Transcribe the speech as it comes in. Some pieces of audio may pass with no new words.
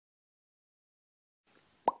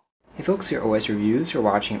Hey folks, here at OS Reviews. You're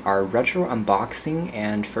watching our retro unboxing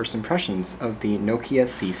and first impressions of the Nokia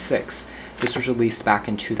C6. This was released back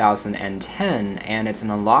in 2010, and it's an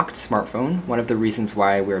unlocked smartphone. One of the reasons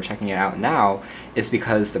why we're checking it out now is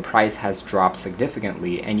because the price has dropped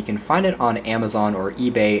significantly, and you can find it on Amazon or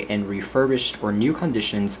eBay in refurbished or new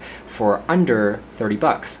conditions for under 30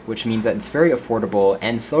 bucks, which means that it's very affordable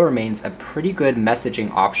and still remains a pretty good messaging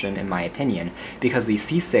option in my opinion, because the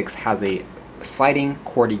C6 has a sliding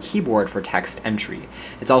QWERTY keyboard for text entry.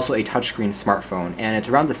 It's also a touchscreen smartphone, and it's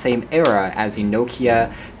around the same era as the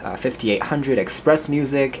Nokia 5800 Express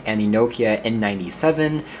Music and the Nokia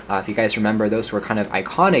N97. If you guys remember, those were kind of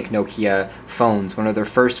iconic Nokia phones, one of their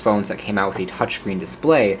first phones that came out with a touchscreen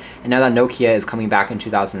display. And now that Nokia is coming back in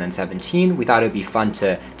 2017, we thought it would be fun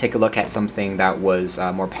to take a look at something that was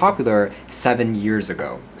more popular 7 years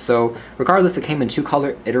ago. So regardless, it came in two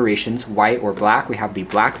color iterations, white or black. We have the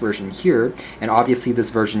black version here, and obviously this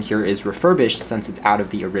version here is refurbished since it's out of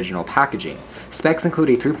the original packaging. Specs include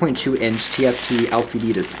a 3.2-inch TFT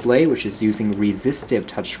LCD display, which is using resistive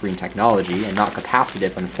touchscreen technology and not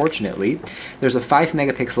capacitive, unfortunately. There's a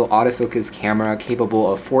 5-megapixel autofocus camera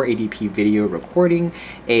capable of 480p video recording,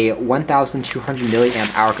 a 1,200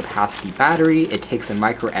 milliamp hour capacity battery. It takes a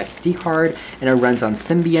micro SD card, and it runs on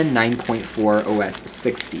Symbian 9.4 OS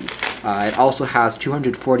 60. It also has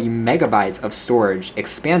 240 megabytes of storage,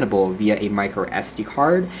 expandable via a micro SD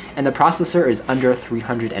card, and the processor is under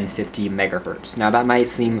 350 megahertz. Now that might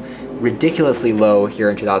seem ridiculously low here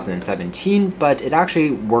in 2017, but it actually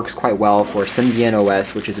works quite well for Symbian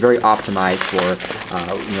OS, which is very optimized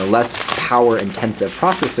for less power-intensive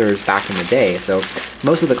processors back in the day. So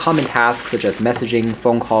most of the common tasks such as messaging,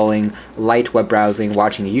 phone calling, light web browsing,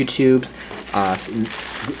 watching YouTubes,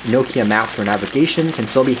 Nokia Maps for navigation can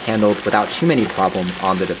still be handled without too many problems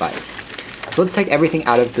on the device. So let's take everything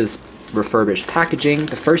out of this refurbished packaging.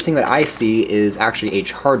 The first thing that I see is actually a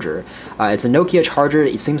charger. It's a Nokia charger.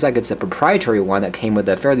 It seems like it's a proprietary one that came with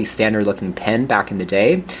a fairly standard looking pen back in the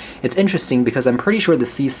day. It's interesting because I'm pretty sure the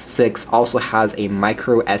C6 also has a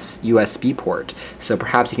micro USB port, so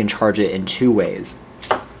perhaps you can charge it in two ways.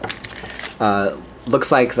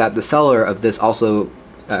 Looks like that the seller of this also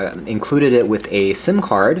included it with a SIM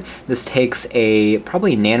card. This takes a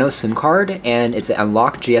probably nano SIM card, and it's an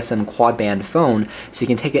unlocked GSM quad band phone, so you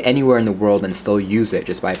can take it anywhere in the world and still use it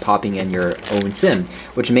just by popping in your own SIM,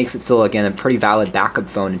 which makes it still, again, a pretty valid backup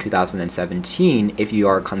phone in 2017 if you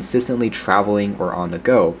are consistently traveling or on the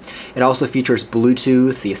go. It also features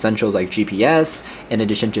Bluetooth, the essentials like GPS, in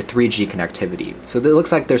addition to 3G connectivity. So it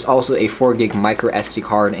looks like there's also a 4 gig micro SD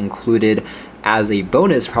card included as a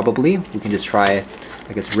bonus, probably. We can just try,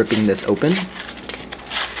 I guess, ripping this open.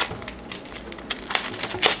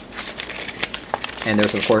 And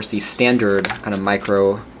there's of course the standard kind of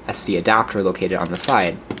micro SD adapter located on the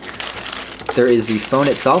side. There is the phone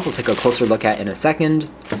itself, we'll take a closer look at in a second.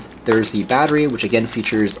 There's the battery, which again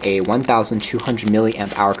features a 1,200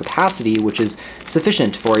 milliamp hour capacity, which is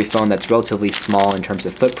sufficient for a phone that's relatively small in terms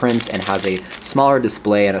of footprint and has a smaller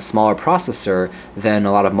display and a smaller processor than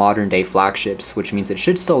a lot of modern day flagships, which means it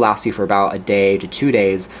should still last you for about a day to 2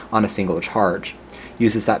 days on a single charge.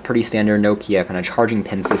 Uses that pretty standard Nokia kind of charging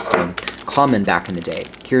pin system common back in the day.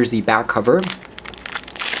 Here's the back cover.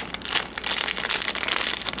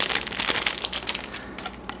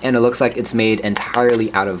 And it looks like it's made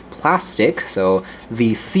entirely out of plastic. So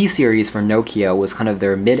the C series for Nokia was kind of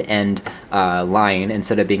their mid-end line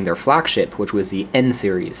instead of being their flagship, which was the N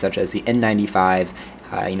series, such as the N95,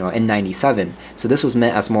 N97. So this was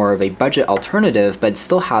meant as more of a budget alternative, but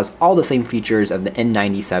still has all the same features of the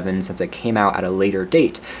N97 since it came out at a later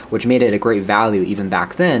date, which made it a great value even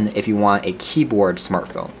back then if you want a keyboard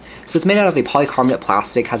smartphone. So it's made out of a polycarbonate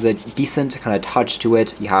plastic, has a decent kind of touch to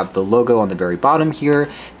it. You have the logo on the very bottom here,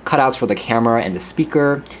 cutouts for the camera and the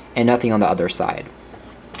speaker, and nothing on the other side.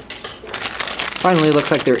 Finally, it looks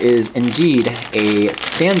like there is indeed a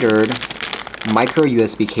standard micro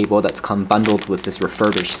USB cable that's come bundled with this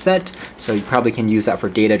refurbished set, so you probably can use that for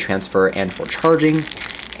data transfer and for charging.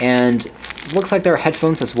 And looks like there are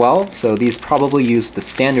headphones as well, so these probably use the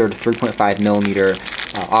standard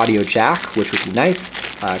 3.5mm audio jack, which would be nice,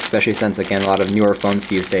 especially since, again, a lot of newer phones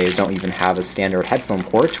these days don't even have a standard headphone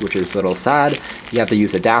port, which is a little sad. You have to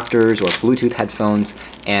use adapters or Bluetooth headphones,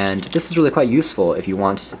 and this is really quite useful if you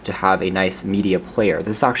want to have a nice media player.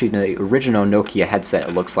 This is actually the original Nokia headset,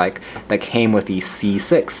 it looks like, that came with the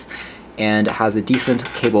C6, and it has a decent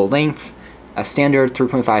cable length, a standard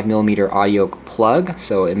 3.5mm audio plug,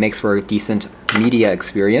 so it makes for a decent media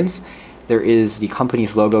experience. There is the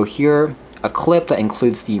company's logo here, a clip that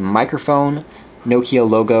includes the microphone, Nokia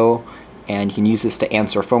logo, and you can use this to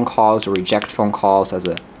answer phone calls or reject phone calls as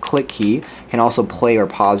a click key. You can also play or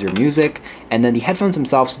pause your music, and then the headphones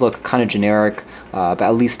themselves look kind of generic, but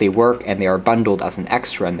at least they work, and they are bundled as an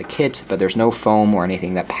extra in the kit, but there's no foam or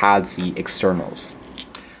anything that pads the externals.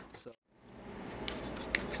 So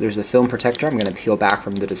there's a film protector I'm going to peel back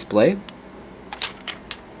from the display,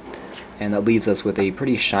 and that leaves us with a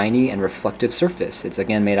pretty shiny and reflective surface. It's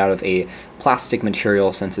again made out of a plastic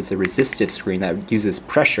material since it's a resistive screen that uses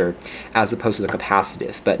pressure as opposed to the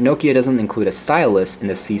capacitive. But Nokia doesn't include a stylus in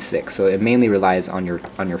the C6, so it mainly relies on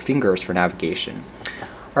your fingers for navigation.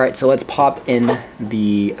 Alright, so let's pop in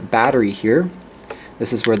the battery here.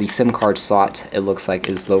 This is where the SIM card slot, it looks like,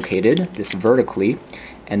 is located, just vertically.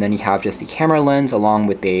 And then you have just the camera lens along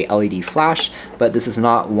with the LED flash, but this is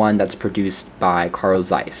not one that's produced by Carl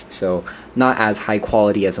Zeiss, so not as high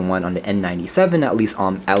quality as the one on the N97, at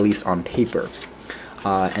least on paper.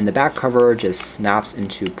 And the back cover just snaps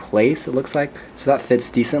into place, it looks like. So that fits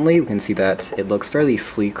decently. We can see that it looks fairly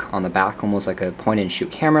sleek on the back, almost like a point-and-shoot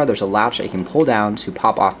camera. There's a latch that you can pull down to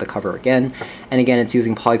pop off the cover again. And again, it's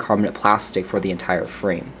using polycarbonate plastic for the entire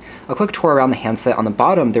frame. A quick tour around the handset. On the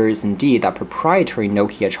bottom, there is indeed that proprietary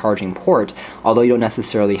Nokia charging port, although you don't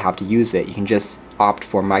necessarily have to use it. You can just opt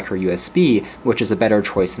for micro USB, which is a better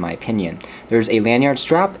choice in my opinion. There's a lanyard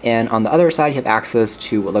strap, and on the other side you have access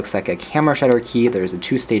to what looks like a camera shutter key. There's a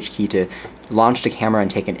two-stage key to launch the camera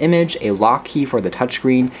and take an image, a lock key for the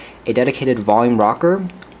touchscreen, a dedicated volume rocker.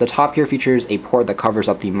 The top here features a port that covers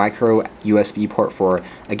up the micro USB port for,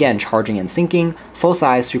 again, charging and syncing,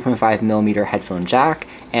 full-size 3.5mm headphone jack,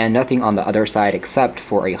 and nothing on the other side except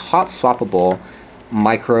for a hot swappable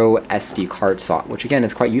micro SD card slot, which again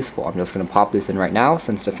is quite useful. I'm just going to pop this in right now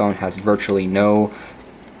since the phone has virtually no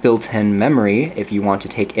built-in memory. If you want to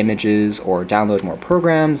take images or download more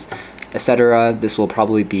programs, etc., this will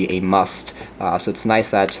probably be a must. So it's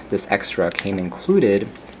nice that this extra came included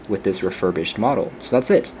with this refurbished model. So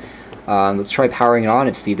that's it. Let's try powering it on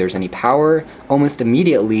and see if there's any power. Almost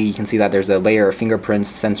immediately you can see that there's a layer of fingerprints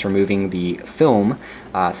since removing the film,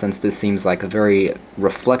 since this seems like a very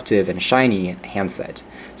reflective and shiny handset.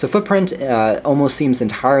 So footprint almost seems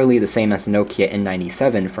entirely the same as the Nokia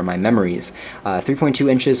N97 from my memories.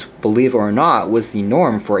 3.2 inches, believe it or not, was the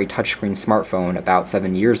norm for a touchscreen smartphone about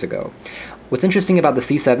 7 years ago. What's interesting about the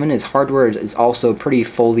C7 is hardware is also pretty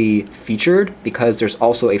fully featured because there's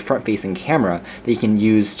also a front-facing camera that you can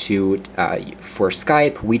use for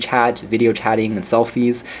Skype, WeChat, video chatting, and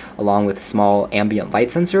selfies, along with a small ambient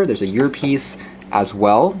light sensor. There's a earpiece as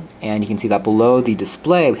well, and you can see that below the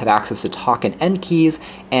display we have access to talk and end keys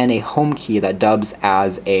and a home key that dubs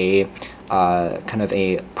as a kind of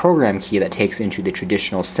a program key that takes you into the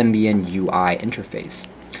traditional Symbian UI interface.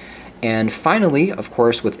 And finally, of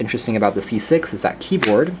course, what's interesting about the C6 is that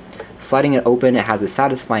keyboard. Sliding it open, it has a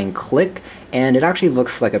satisfying click, and it actually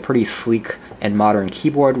looks like a pretty sleek and modern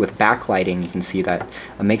keyboard with backlighting. You can see that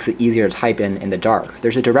makes it easier to type in the dark.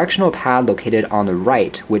 There's a directional pad located on the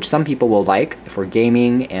right, which some people will like for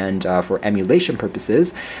gaming and for emulation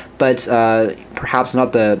purposes, but perhaps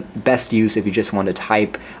not the best use if you just want to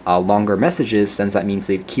type longer messages, since that means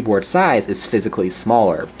the keyboard size is physically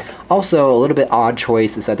smaller. Also, a little bit odd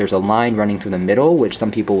choice is that there's a line running through the middle, which some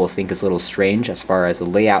people will think is a little strange as far as the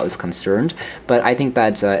layout is concerned, but I think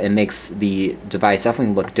that it makes the device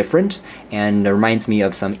definitely look different, and it reminds me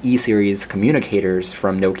of some E-series communicators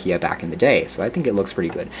from Nokia back in the day, so I think it looks pretty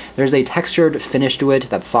good. There's a textured finish to it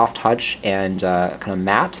that's soft touch and kind of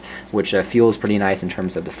matte, which feels pretty nice in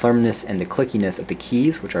terms of the firmness and the clickiness of the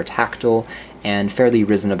keys, which are tactile and fairly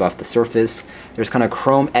risen above the surface. There's kind of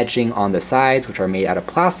chrome etching on the sides, which are made out of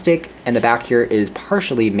plastic, and the back here is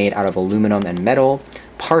partially made out of aluminum and metal,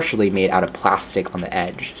 partially made out of plastic on the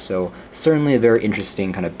edge. So certainly a very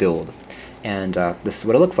interesting kind of build. And this is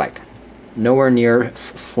what it looks like. Nowhere near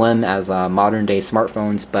slim as modern day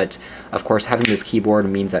smartphones, but of course having this keyboard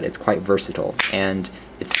means that it's quite versatile. And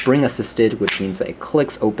it's spring assisted, which means that it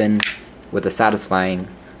clicks open with a satisfying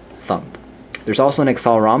thump. There's also an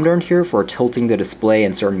accelerometer in here for tilting the display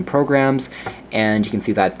in certain programs, and you can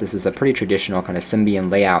see that this is a pretty traditional kind of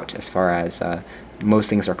Symbian layout as far as most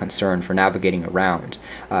things are concerned for navigating around.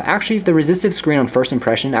 Actually, the resistive screen on first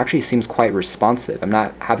impression actually seems quite responsive. I'm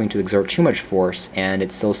not having to exert too much force, and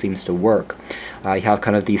it still seems to work. You have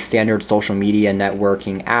kind of these standard social media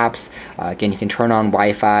networking apps. Again, you can turn on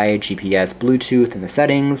Wi-Fi, GPS, Bluetooth in the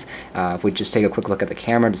settings. If we just take a quick look at the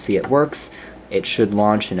camera to see it works, it should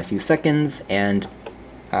launch in a few seconds, and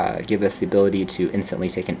give us the ability to instantly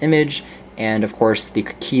take an image. And of course, the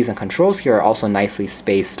keys and controls here are also nicely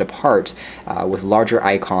spaced apart with larger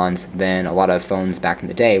icons than a lot of phones back in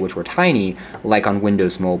the day, which were tiny, like on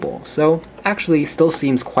Windows Mobile. So actually still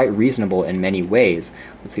seems quite reasonable in many ways.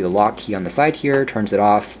 Let's see, the lock key on the side here turns it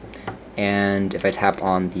off. And if I tap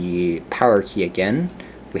on the power key again,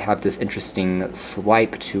 we have this interesting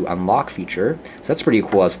swipe to unlock feature. So that's pretty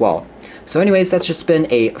cool as well. So anyways, that's just been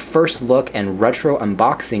a first look and retro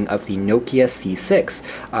unboxing of the Nokia C6,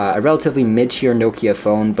 a relatively mid-tier Nokia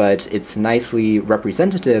phone, but it's nicely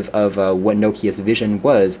representative of what Nokia's vision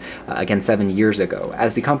was, again, 7 years ago.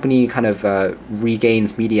 As the company kind of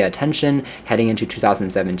regains media attention heading into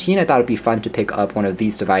 2017, I thought it'd be fun to pick up one of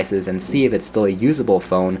these devices and see if it's still a usable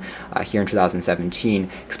phone here in 2017,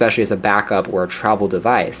 especially as a backup or a travel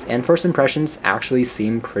device. And first impressions actually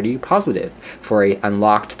seem pretty positive for a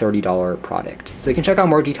unlocked $30 product. So you can check out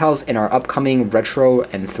more details in our upcoming retro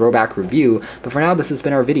and throwback review, but for now this has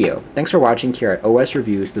been our video. Thanks for watching here at OS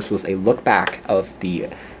Reviews. This was a look back of the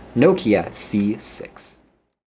Nokia C6.